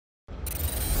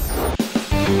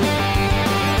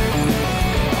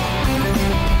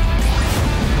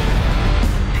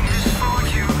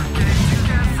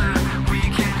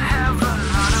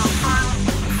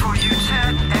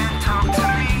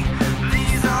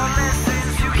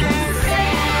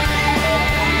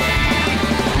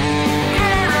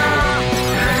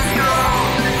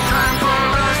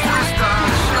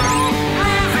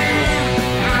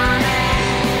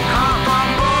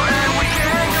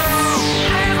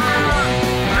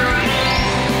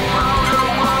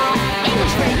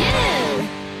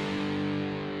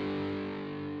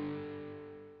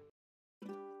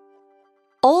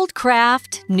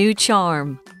craft, new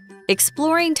charm.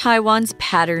 Exploring Taiwan's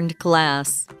patterned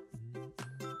glass.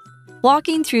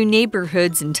 Walking through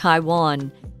neighborhoods in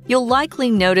Taiwan, you'll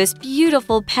likely notice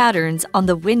beautiful patterns on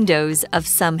the windows of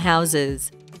some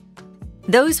houses.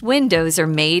 Those windows are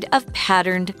made of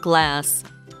patterned glass.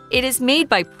 It is made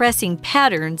by pressing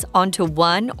patterns onto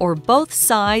one or both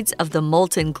sides of the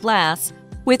molten glass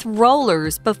with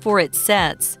rollers before it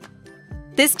sets.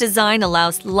 This design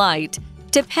allows light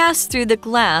to pass through the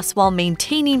glass while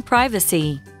maintaining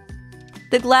privacy.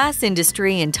 The glass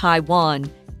industry in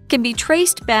Taiwan can be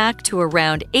traced back to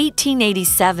around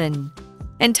 1887,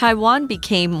 and Taiwan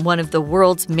became one of the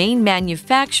world's main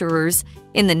manufacturers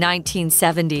in the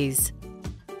 1970s.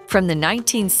 From the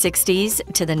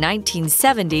 1960s to the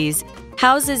 1970s,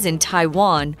 houses in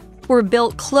Taiwan were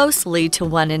built closely to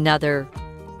one another.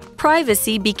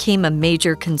 Privacy became a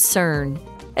major concern,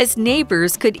 as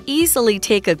neighbors could easily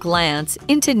take a glance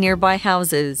into nearby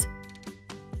houses.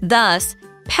 Thus,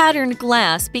 patterned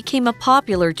glass became a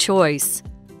popular choice.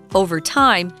 Over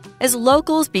time, as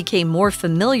locals became more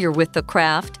familiar with the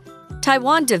craft,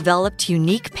 Taiwan developed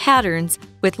unique patterns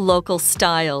with local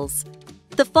styles.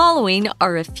 The following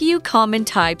are a few common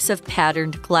types of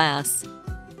patterned glass.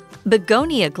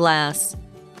 Begonia glass.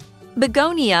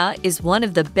 Begonia is one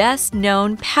of the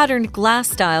best-known patterned glass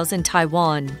styles in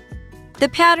Taiwan. The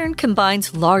pattern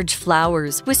combines large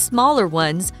flowers with smaller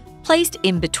ones placed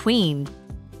in between.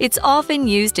 It's often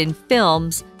used in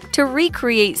films to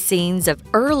recreate scenes of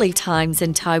early times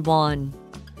in Taiwan.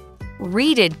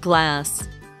 Reeded glass.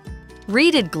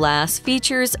 Reeded glass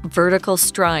features vertical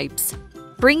stripes,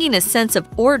 bringing a sense of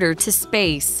order to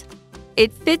space.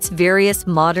 It fits various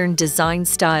modern design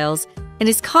styles and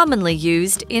is commonly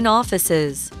used in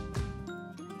offices.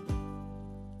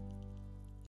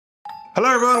 Hello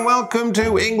everyone, welcome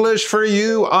to English for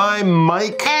You. I'm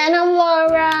Mike. And I'm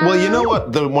Laura. Well, you know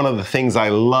what? One of the things I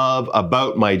love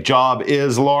about my job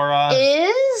is, Laura?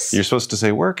 Is? You're supposed to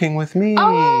say working with me.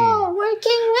 Oh,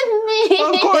 working with me.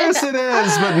 Of course it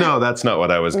is, but no, that's not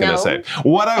what I was going to say.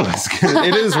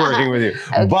 It is working with you.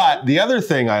 Okay. But the other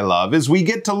thing I love is we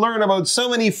get to learn about so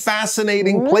many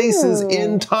fascinating places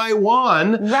in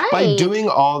Taiwan by doing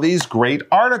all these great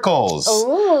articles.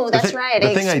 Oh, that's right.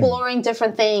 Exploring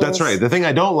different things. That's right. The thing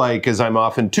I don't like is I'm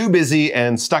often too busy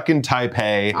and stuck in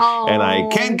Taipei, and I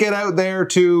can't get out there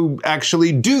to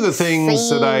actually do the things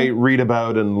that I read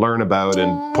about and learn about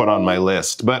and put on my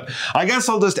list. But I guess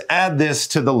I'll just add this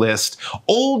to the list.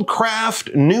 Old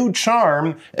craft, new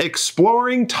charm,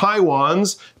 exploring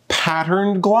Taiwan's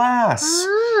patterned glass.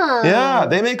 Yeah,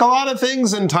 they make a lot of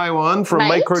things in Taiwan, from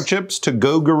microchips to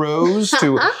go-goros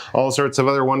to all sorts of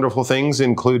other wonderful things,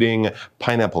 including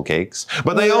pineapple cakes.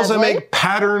 But they also make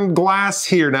patterned glass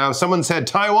here. Now, if someone said,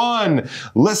 Taiwan,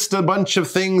 list a bunch of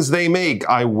things they make,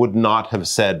 I would not have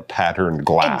said patterned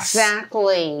glass.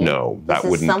 Exactly. No, that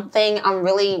wouldn't. This is something I'm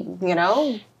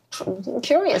really,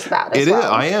 curious about as well. It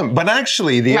is, I am. But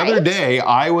actually, the other day,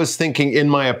 I was thinking in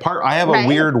my apartment, I have a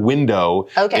weird window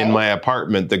in my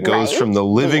apartment that goes from the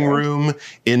living room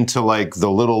into like the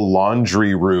little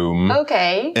laundry room.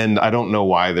 Okay. And I don't know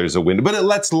why there's a window, but it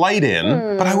lets light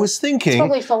in. But I was thinking. It's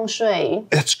probably feng shui.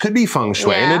 It could be feng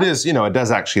shui. And it is, it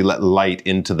does actually let light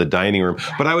into the dining room.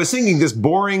 But I was thinking this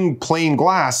boring plain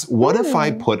glass, what if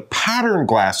I put patterned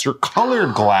glass or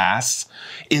colored glass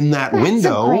in that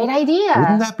window? That's a great idea.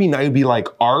 Wouldn't that be nice? It'd be like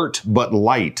art, but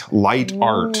light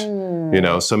art.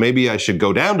 So maybe I should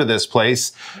go down to this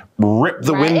place, rip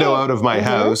the window out of my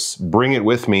house, bring it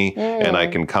with me, and I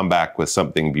can come back with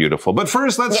something beautiful. But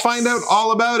first, let's find out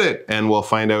all about it. And we'll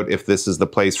find out if this is the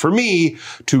place for me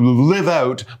to live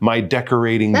out my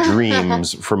decorating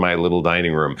dreams for my little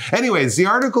dining room. Anyways, the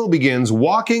article begins,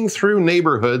 walking through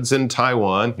neighborhoods in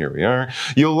Taiwan. Here we are.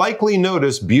 You'll likely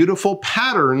notice beautiful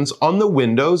patterns on the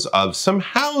windows of some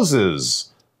houses.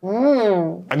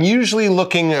 I'm usually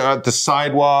looking at the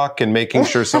sidewalk and making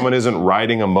sure someone isn't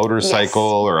riding a motorcycle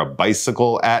or a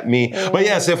bicycle at me. But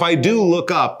yes, if I do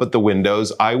look up at the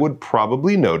windows, I would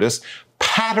probably notice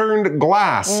patterned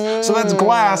glass. So that's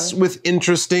glass with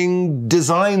interesting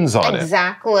designs on it.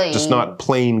 Exactly. Just not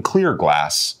plain clear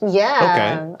glass. Yeah.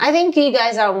 Okay. I think you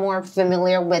guys are more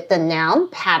familiar with the noun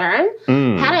pattern.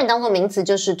 Pattern 当作名词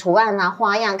就是图案啊、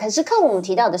花样，可是课文我们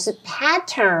提到的是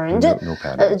patterned，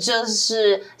 就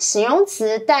是形容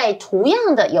词带图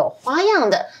样的、有花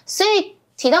样的，所以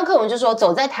提到课文就说，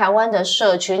走在台湾的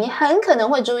社区，你很可能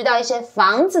会注意到一些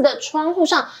房子的窗户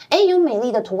上，有美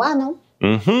丽的图案哦。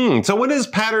So what is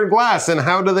patterned glass and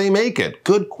how do they make it?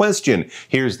 Good question.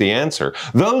 Here's the answer.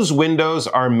 Those windows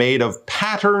are made of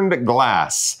patterned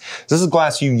glass. This is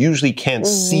glass you usually can't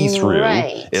see through.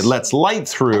 Right. It lets light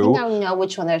through. I think I know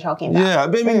which one they're talking about. Yeah,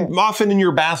 I mean, often in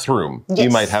your bathroom, you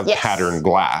might have patterned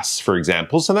glass, for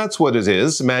example. So that's what it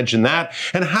is. Imagine that.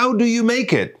 And how do you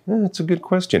make it? That's a good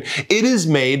question. It is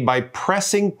made by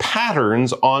pressing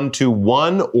patterns onto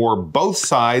one or both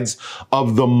sides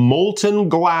of the molten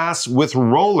glass with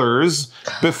rollers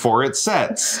before it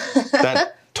sets.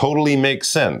 That totally makes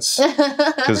sense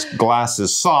because glass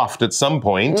is soft at some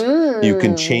point. You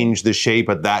can change the shape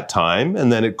at that time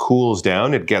and then it cools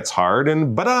down, it gets hard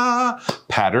and ba-da,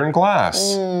 patterned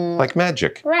glass, like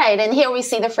magic. Right, and here we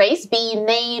see the phrase be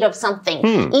made of something.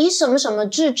 以什么什么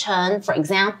制成. For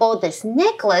example, this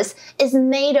necklace is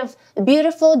made of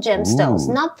beautiful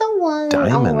gemstones, not the one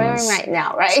I'm wearing right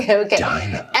now, right? Okay.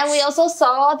 Diamonds. And we also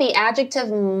saw the adjective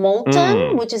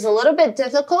molten, which is a little bit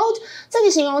difficult. 这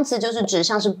个形容词就是指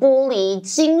像是玻璃、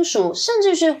金属，甚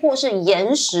至是或是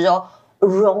岩石哦，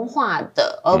融化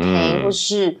的 ，OK， 或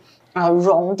是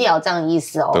融掉这样的意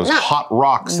思哦。Those hot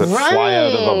rocks that fly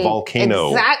out of a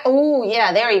volcano. Oh,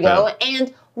 yeah, there you go.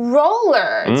 And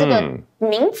roller 这个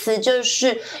名词就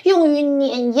是用于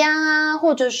碾压啊，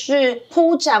或者是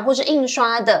铺展或是印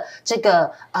刷的这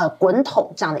个滚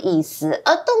筒这样的意思。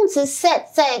而动词 set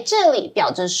在这里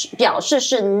表示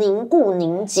是凝固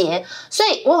凝结，所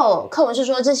以课文是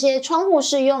说这些窗户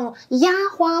是用压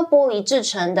花玻璃制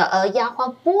成的，而压花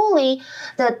玻璃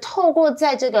的透过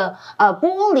在这个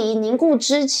玻璃凝固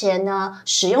之前呢，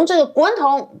使用这个滚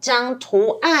筒将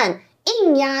图案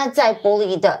硬压在玻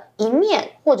璃的一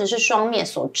面或者是双面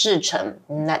所制成。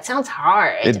That sounds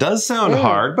hard. It does sound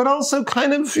hard, but also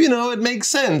kind of, it makes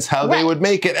sense how they would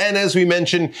make it. And as we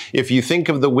mentioned, if you think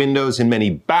of the windows in many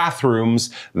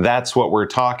bathrooms, that's what we're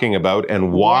talking about.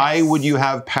 And why would you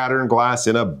have patterned glass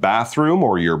in a bathroom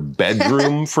or your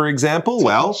bedroom, for example?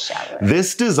 Well,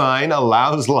 this design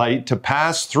allows light to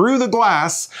pass through the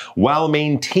glass while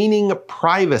maintaining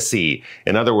privacy.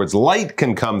 In other words, light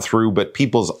can come through, but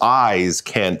people's eyes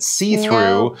can't see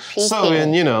through. So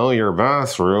in, your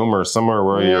bathroom or somewhere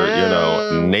where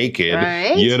you're,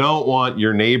 naked, you don't want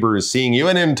your neighbors seeing you.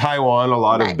 And in Taiwan, a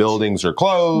lot of buildings are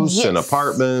closed and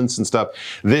apartments and stuff.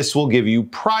 This will give you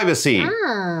privacy.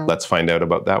 Let's find out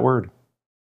about that word.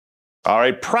 All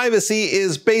right, privacy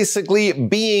is basically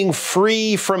being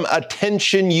free from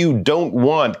attention you don't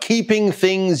want, keeping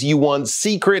things you want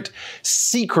secret.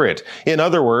 In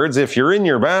other words, if you're in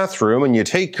your bathroom and you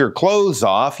take your clothes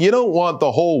off, you don't want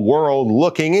the whole world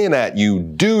looking in at you,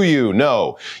 do you?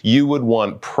 No, you would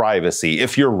want privacy.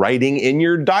 If you're writing in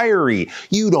your diary,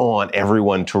 you don't want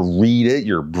everyone to read it,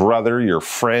 your brother, your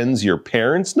friends, your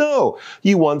parents. No,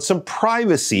 you want some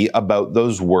privacy about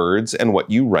those words and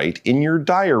what you write in your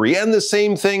diary. And the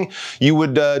same thing you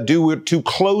would do to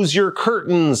close your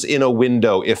curtains in a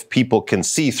window. If people can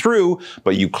see through,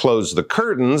 but you close the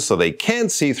curtains so they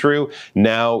can't see through,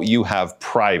 now you have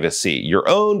privacy, your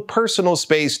own personal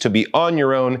space to be on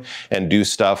your own and do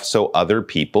stuff so other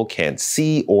people can't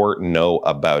see or know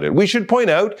about it. We should point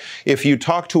out, if you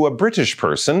talk to a British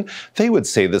person, they would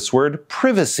say this word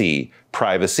privacy.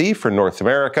 Privacy for North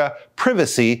America,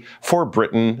 privacy for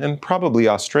Britain and probably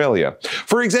Australia.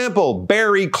 For example,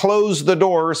 Barry closed the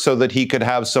door so that he could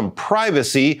have some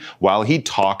privacy while he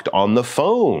talked on the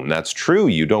phone. That's true.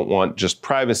 You don't want just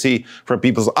privacy from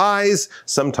people's eyes,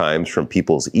 sometimes from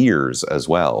people's ears as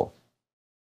well.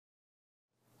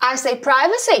 I say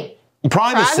privacy.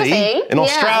 Privacy. In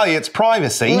Australia, it's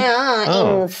privacy.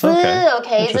 隐私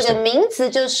OK 这个名词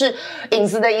就是隐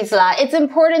私的意思啦。It's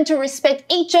important to respect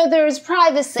each other's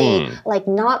privacy, like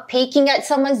not peeking at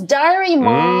someone's diary,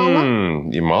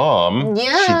 Mom. Your mom?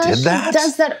 Yeah, she did that? She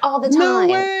does that all the time. No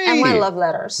way. And my love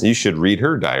letters. You should read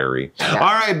her diary. All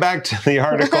right, back to the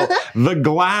article. The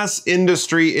glass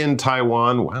industry in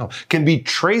Taiwan, can be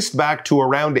traced back to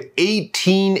around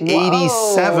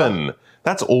 1887. Whoa.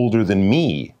 That's older than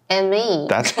me. And me.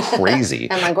 That's crazy.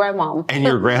 And my grandmom. And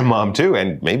your grandmom too.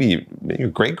 And maybe your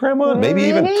great-grandma, maybe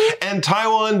even. And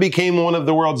Taiwan became one of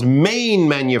the world's main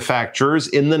manufacturers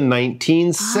in the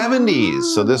 1970s.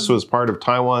 So this was part of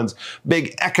Taiwan's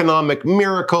big economic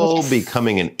miracle,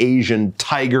 becoming an Asian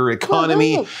tiger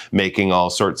economy, making all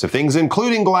sorts of things,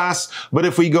 including glass. But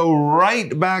if we go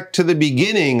right back to the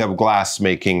beginning of glass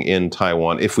making in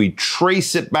Taiwan, if we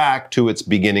trace it back to its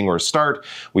beginning or start,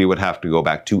 we would have to go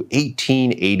back to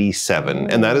 1887.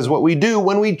 87. And that is what we do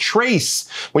when we trace.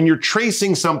 When you're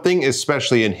tracing something,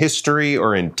 especially in history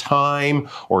or in time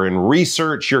or in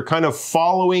research, you're kind of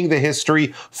following the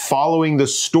history, following the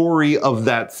story of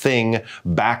that thing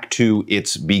back to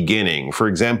its beginning. For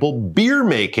example, beer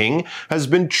making has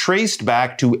been traced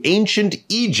back to ancient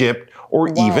Egypt or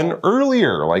even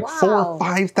earlier, like 4,000 or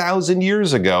 5,000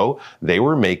 years ago, they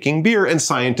were making beer. And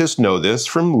scientists know this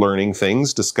from learning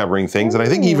things, discovering things, and I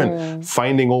think even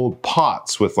finding old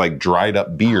pots with like dried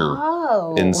up beer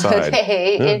inside.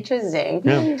 Okay, interesting.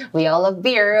 We all love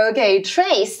beer. Okay,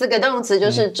 trace 这个动词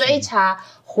就是追查、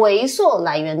回溯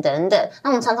来源等等。那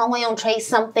我们常常会用 trace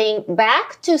something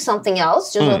back to something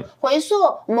else， 就是回溯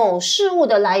某事物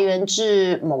的来源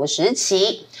至某个时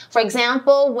期。For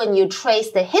example, when you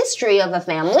trace the history of a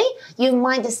family, you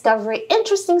might discover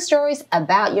interesting stories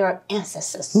about your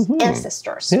ancestors.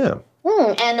 Yeah.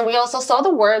 And we also saw the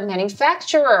word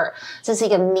manufacturer. 这是一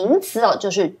个名词哦，就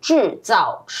是制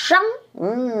造商。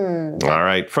All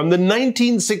right. From the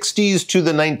 1960s to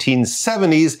the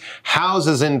 1970s,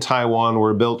 houses in Taiwan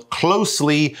were built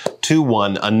closely to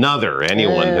one another.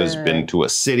 Anyone who's been to a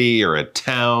city or a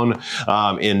town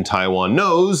in Taiwan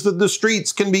knows that the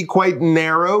streets can be quite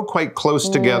narrow, quite close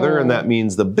together, and that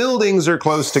means the buildings are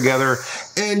close together.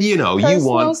 And, you know, you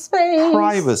want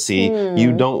privacy.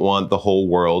 You don't want the whole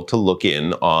world to look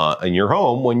in your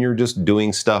home when you're just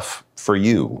doing stuff for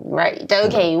you. Right.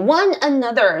 Okay. One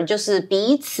another 就是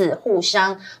彼此互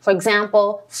相. For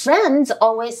example, friends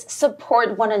always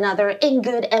support one another in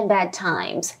good and bad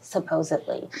times,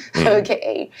 supposedly.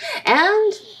 Okay.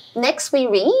 And next we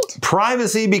read.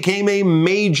 Privacy became a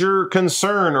major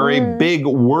concern or a big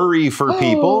worry for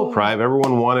people.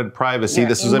 Everyone wanted privacy.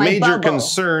 This was a major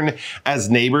concern as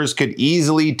neighbors could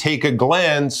easily take a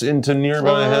glance into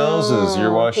nearby houses.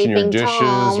 You're washing your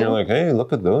dishes. You're like, hey,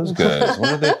 look at those guys.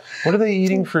 What are they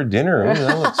eating for dinner? Oh,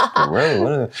 that looks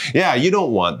gross. Yeah, you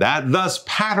don't want that. Thus,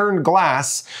 patterned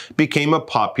glass became a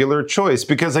popular choice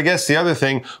because I guess the other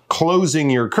thing, closing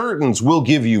your curtains will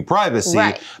give you privacy,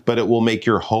 but it will make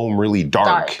your home really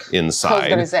dark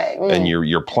inside, and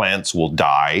your plants will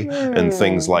die and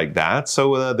things like that.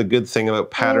 So the good thing about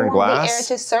patterned glass,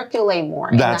 the air to circulate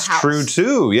more. That's in the house. True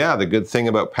too. Yeah, the good thing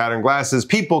about patterned glass is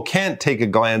people can't take a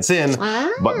glance in,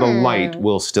 but the light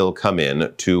will still come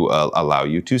in to allow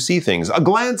you to see things. A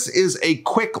glance is a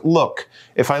quick look.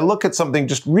 If I look at something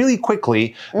just really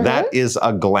quickly, that is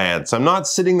a glance. I'm not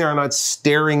sitting there, I'm not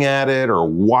staring at it or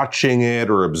watching it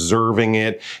or observing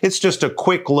it. It's just a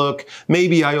quick look.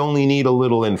 Maybe I only need a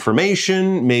little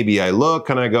information. Maybe I look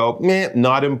and I go,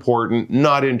 not important,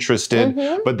 not interested.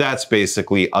 But that's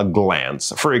basically a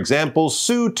glance. For example,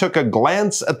 Sue took a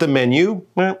glance at the menu.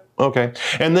 Okay.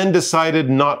 And then decided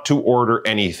not to order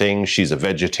anything. She's a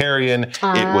vegetarian.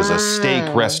 It was a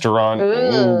steak restaurant.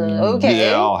 Okay.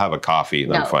 Yeah, I'll have a coffee.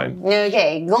 I'm fine.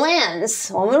 Okay.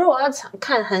 Glance. 我们如果要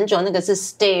看很久，那个是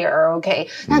stare. Okay.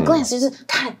 那 glance 就是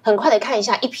看，很快的看一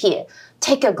下，一瞥。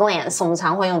Take a glance. 我们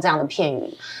常会用这样的片语。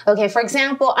Okay, for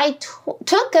example, I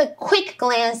took a quick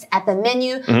glance at the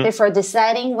menu before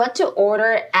deciding what to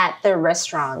order at the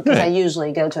restaurant. Because I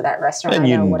usually go to that restaurant. And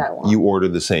I know what I want. You order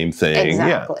the same thing.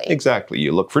 Exactly. Yeah, exactly.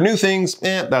 You look for new things.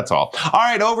 That's all. All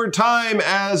right, over time,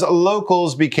 as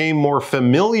locals became more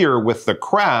familiar with the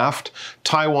craft,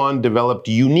 Taiwan developed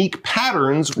unique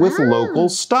patterns with local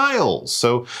styles.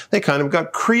 So they kind of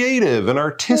got creative and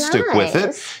artistic with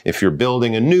it. If you're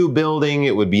building a new building,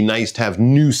 it would be nice to have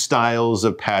new styles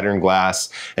of patterned glass,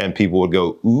 and people would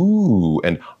go, ooh,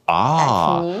 and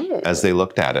ah, as they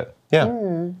looked at it. Yeah.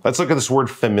 Let's look at this word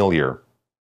familiar.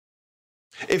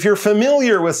 If you're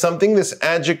familiar with something, this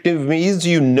adjective means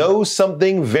you know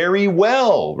something very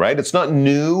well, right? It's not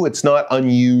new, it's not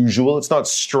unusual, it's not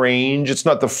strange, it's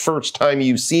not the first time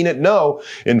you've seen it. No,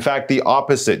 in fact, the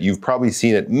opposite. You've probably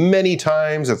seen it many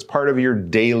times. It's part of your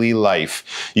daily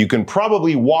life. You can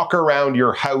probably walk around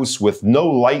your house with no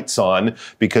lights on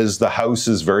because the house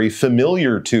is very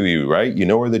familiar to you, right? You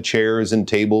know where the chairs and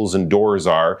tables and doors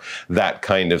are, that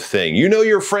kind of thing. You know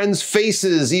your friends'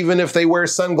 faces, even if they wear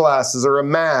sunglasses or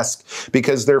a mask,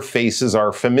 because their faces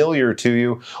are familiar to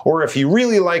you. Or if you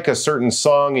really like a certain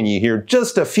song and you hear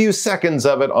just a few seconds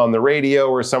of it on the radio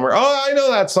or somewhere, oh, I know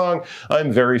that song.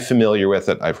 I'm very familiar with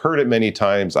it. I've heard it many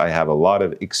times. I have a lot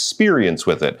of experience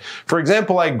with it. For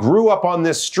example, I grew up on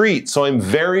this street, so I'm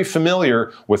very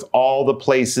familiar with all the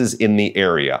places in the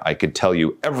area. I could tell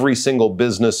you every single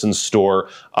business and store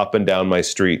up and down my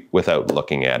street without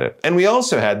looking at it. And we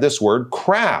also had this word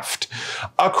craft.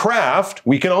 A craft,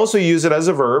 we can also use it it as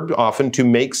a verb. Often to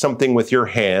make something with your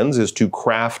hands is to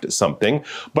craft something.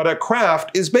 But a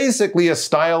craft is basically a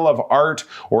style of art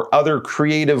or other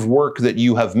creative work that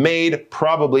you have made,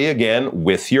 probably again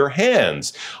with your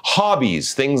hands.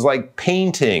 Hobbies, things like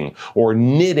painting or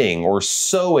knitting or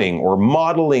sewing or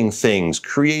modeling things,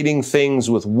 creating things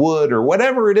with wood or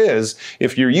whatever it is.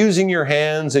 If you're using your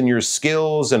hands and your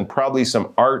skills and probably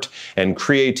some art and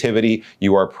creativity,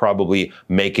 you are probably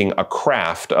making a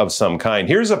craft of some kind.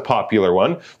 Here's a popular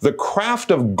one. The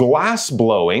craft of glass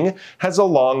blowing has a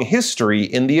long history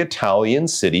in the Italian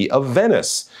city of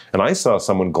Venice. And I saw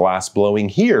someone glass blowing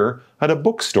here at a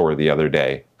bookstore the other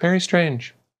day. Very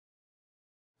strange.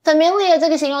 Familiar 这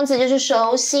个形容词就是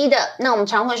熟悉的，那我们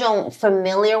常会用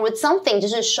familiar with something 就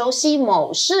是熟悉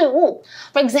某事物。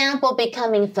For example,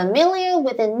 becoming familiar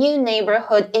with a new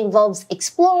neighborhood involves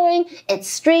exploring its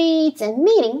streets and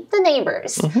meeting the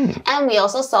neighbors. And we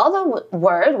also saw the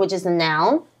word, which is the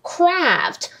noun,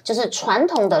 craft, 就是传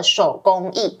统的手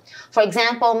工艺。For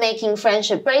example, making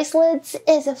friendship bracelets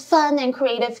is a fun and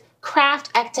creative craft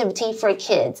activity for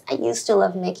kids. I used to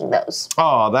love making those.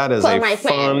 Oh, that is a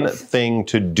fun thing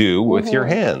to do with your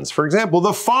hands. For example,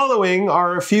 the following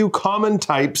are a few common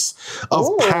types of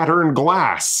patterned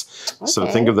glass. Okay. So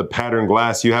think of the patterned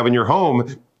glass you have in your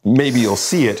home. Maybe you'll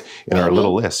see it in our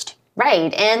little list.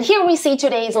 Right, and here we see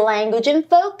today's language in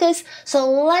focus. So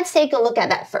let's take a look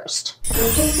at that first.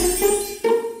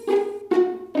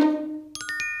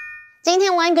 今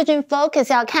天 language in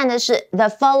focus 要看的是 the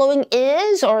following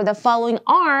is or the following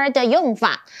are 的用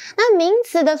法。那名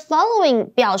词的 following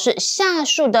表示下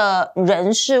述的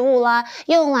人事物啦，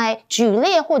用来举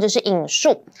例或者是引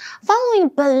述。following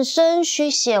本身需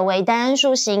写为单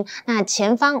数型，那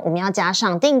前方我们要加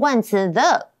上定冠词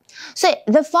the。所以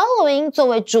the following 作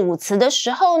为主词的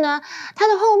时候呢，它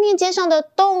的后面接上的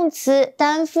动词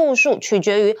单复数取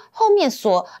决于后面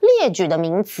所列举的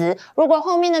名词。如果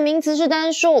后面的名词是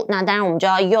单数，那当然我们就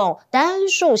要用单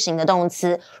数型的动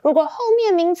词。如果后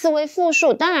面名词为复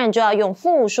数，当然就要用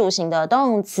复数型的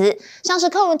动词。像是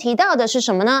课文提到的是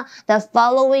什么呢？ The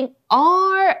following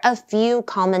are a few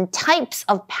common types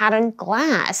of patterned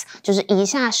glass， 就是以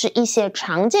下是一些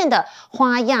常见的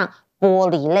花样玻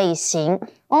璃类型。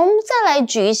我们再来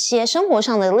举一些生活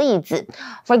上的例子。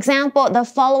For example, the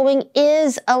following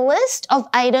is a list of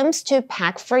items to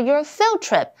pack for your field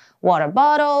trip: water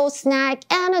bottle, snack,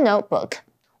 and a notebook.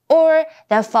 Or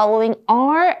the following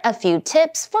are a few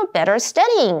tips for better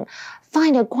studying.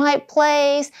 Find a quiet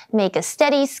place, make a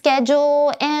steady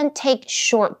schedule, and take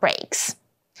short breaks.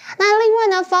 那另外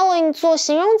呢 following 做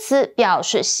形容词表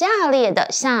示下列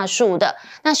的下述的，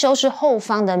那修饰后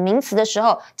方的名词的时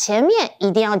候，前面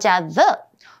一定要加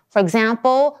the。For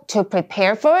example, to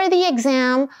prepare for the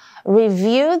exam,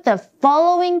 review the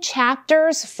following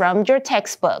chapters from your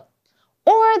textbook.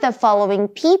 Or the following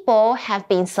people have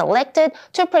been selected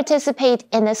to participate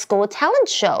in the school talent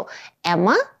show: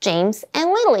 Emma, James,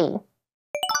 and Lily.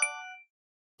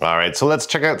 All right, so let's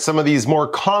check out some of these more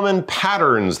common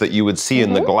patterns that you would see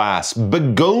in the glass.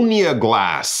 Begonia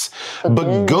glass.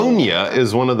 Begonia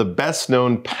is one of the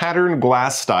best-known patterned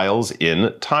glass styles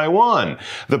in Taiwan.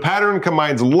 The pattern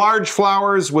combines large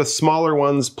flowers with smaller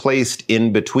ones placed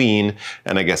in between,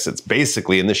 and I guess it's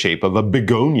basically in the shape of a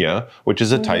begonia, which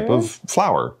is a type of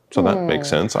flower. So that makes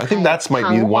sense. I think that's might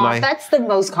be one That's the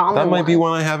most common That might be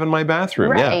one I have in my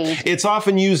bathroom. Right. Yeah. It's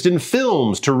often used in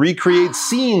films to recreate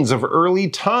scenes of early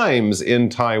times in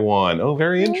Taiwan. Oh,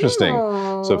 very interesting.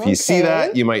 So if you see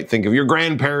that, you might think of your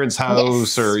grandparents'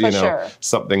 house or, you know,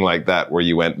 something like that where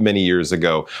you went many years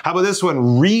ago. How about this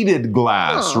one? Reeded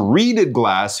glass. Reeded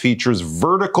glass features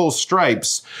vertical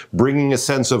stripes, bringing a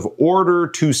sense of order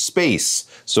to space.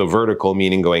 So vertical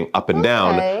meaning going up and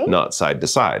down, not side to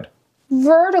side.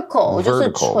 Vertical 就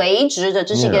是垂直的，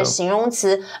这是一个形容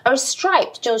词，而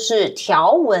stripe 就是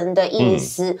条纹的意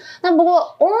思。那不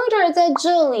过 order 在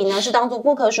这里呢是当作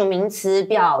不可数名词，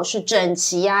表示整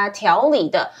齐啊、条理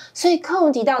的。所以课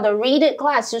文提到的 reeded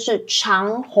glass 就是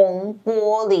长虹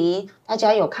玻璃。大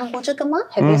家有看过这个吗？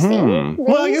 Have you seen this?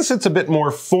 Well, I guess it's a bit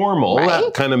more formal.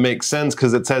 That kind of makes sense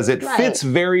because it says it fits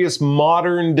various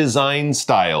modern design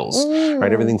styles.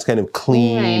 Right? Everything's kind of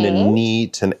clean and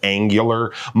neat and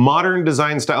angular. Modern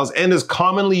design styles and is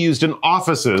commonly used in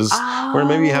offices where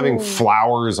maybe having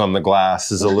flowers on the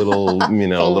glass is a little, you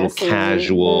know, a little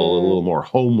casual, a little more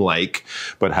home-like,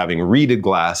 but having reeded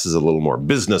glass is a little more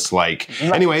business-like.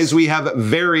 Anyways, we have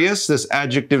various. This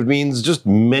adjective means just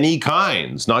many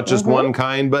kinds, not just one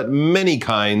kind, but many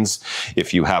kinds.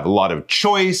 If you have a lot of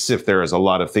choice, if there is a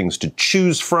lot of things to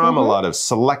choose from, a lot of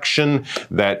selection,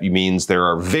 that means there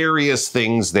are various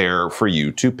things there for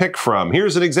you to pick from.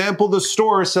 Here's an example. The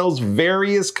store sells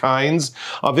various kinds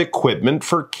of equipment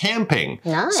for camping.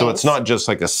 Nice. So it's not just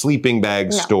like a sleeping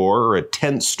bag store or a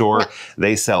tent store.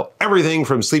 They sell everything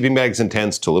from sleeping bags and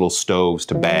tents to little stoves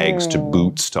to bags to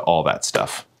boots to all that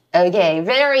stuff. Okay,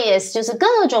 various 就是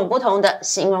各种不同的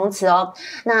形容词哦。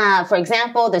那 for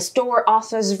example, the store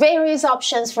offers various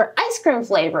options for ice cream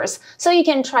flavors, so you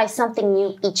can try something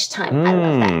new each time. I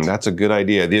love that. That's a good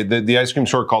idea. The ice cream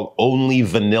store called Only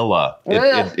Vanilla.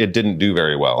 It didn't do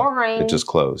very well. Boring. It just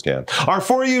closed, yeah. Our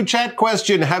For You chat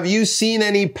question, have you seen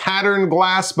any patterned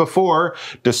glass before?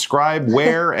 Describe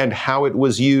where and how it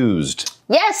was used.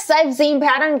 Yes, I've seen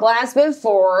patterned glass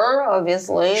before,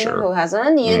 obviously. Sure. Who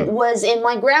hasn't? It was in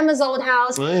my grandma's old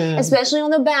house, especially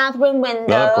on the bathroom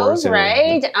windows, of course,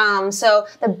 right? So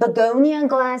the begonia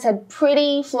glass had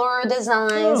pretty floral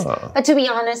designs. But to be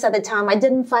honest, at the time, I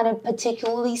didn't find it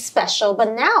particularly special.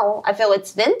 But now I feel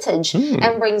it's vintage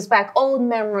and brings back old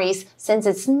memories since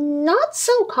it's not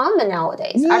so common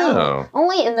nowadays. I don't know.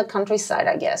 Only in the countryside,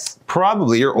 I guess.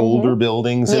 Probably your older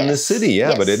buildings in the city,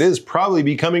 yes. But it is probably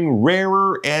becoming rarer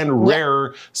and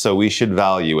rarer, so we should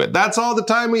value it. That's all the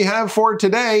time we have for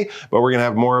today, but we're going to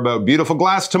have more about beautiful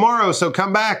glass tomorrow, so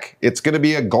come back. It's going to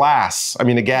be a gas. It's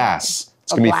going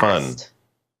to be fun.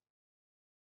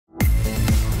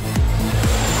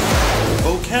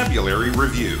 Vocabulary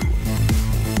Review.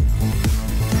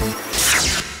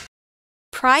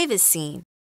 Privacy.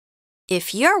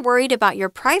 If you're worried about your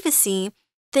privacy,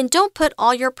 then don't put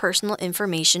all your personal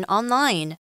information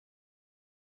online.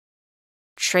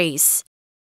 Trace.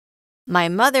 My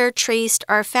mother traced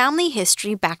our family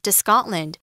history back to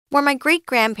Scotland, where my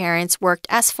great-grandparents worked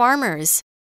as farmers.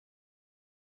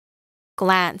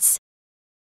 Glance.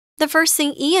 The first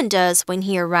thing Ian does when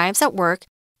he arrives at work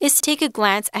is to take a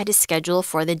glance at his schedule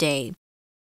for the day.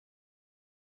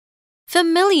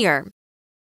 Familiar.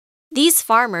 These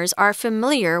farmers are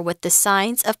familiar with the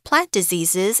signs of plant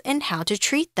diseases and how to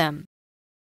treat them.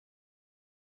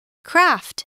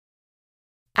 Craft.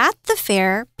 At the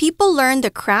fair, people learn the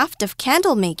craft of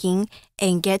candle making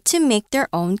and get to make their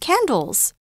own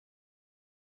candles.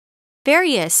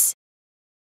 Various.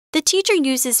 The teacher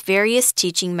uses various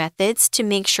teaching methods to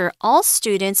make sure all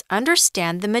students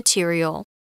understand the material.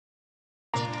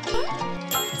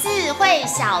 智慧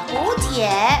小补帖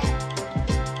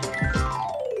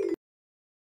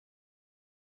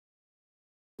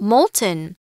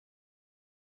Molten.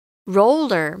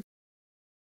 Roller.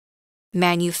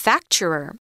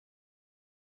 Manufacturer.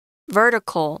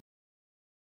 Vertical.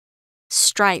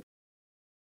 Stripe.